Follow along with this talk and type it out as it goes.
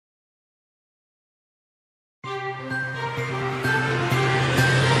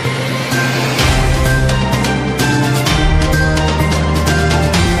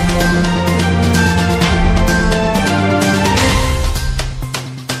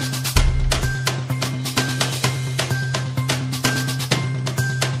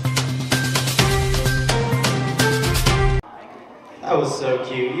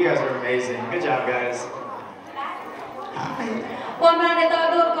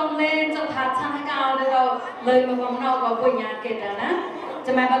lời mà còn nó có quên nhà kể đó nèจ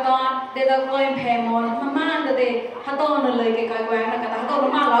ะมาประกอบเดี๋ยวเราก็ยังแพงมอนมาๆเดี๋ยวถ้าโตนั่นเลยเกี่ยวกับแหวนนะแต่ถ้าโต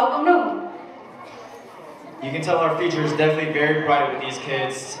มาเราก็นุ่ม You can tell our future is definitely very bright with these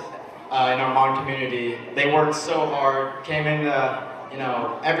kids in our Mon community. They worked so hard, came in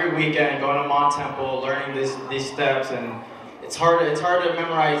every weekend, going to Mon Temple, learning these steps, and it's hard to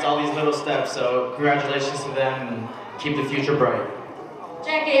memorize all these little steps. So congratulations to them and keep the future bright.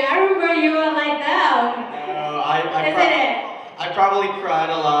 Jackie, I remember you were like that. I probably cried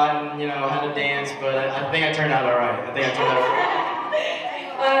a lot and had to dance, but I think I turned out alright.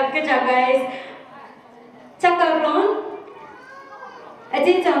 Good job, guys. Chắc cậu luôn. Anh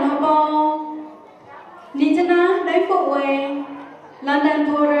chị chọn học bông. Nhìn cho nó đấy phụ về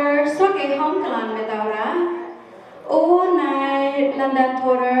London Porter số cái hông cả lần về tàu ra. Ô này London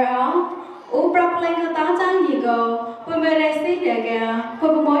Porter á. Ô bọc lên cái táo trang gì cô. Quên về đây xí để kìa.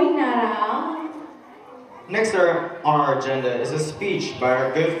 Quên có mối nào đó. Next on our agenda is a speech by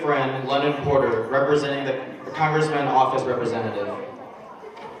our good friend London Porter, representing the Congressman Office Representative.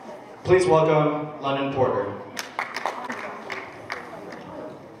 Please welcome London Porter.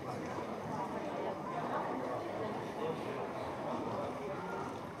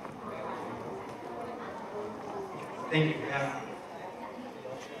 Thank you for having me.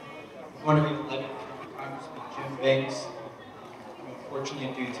 I want to be elected Congressman Jim Banks. Unfortunately,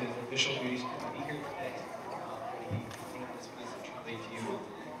 due to his official duties, couldn't be here today. This message relate to you.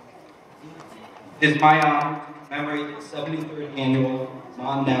 It is my honor to commemorate the 73rd annual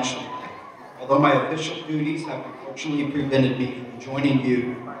Mon National. Although my official duties have unfortunately prevented me from joining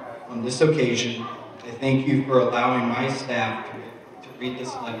you on this occasion, I thank you for allowing my staff to read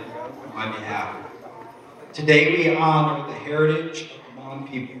this letter on my behalf. Today we honor the heritage of the Mon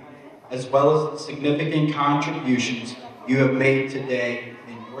people, as well as the significant contributions you have made today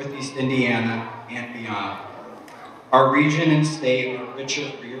in Northeast Indiana and beyond. Our region and state are richer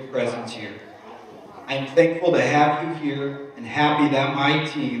for your presence here. I am thankful to have you here and happy that my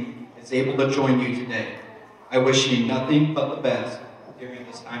team is able to join you today. I wish you nothing but the best during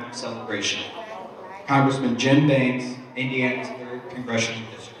this time of celebration. Congressman Jim Banks, Indiana's 3rd Congressional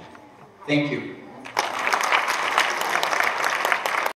District. Thank you.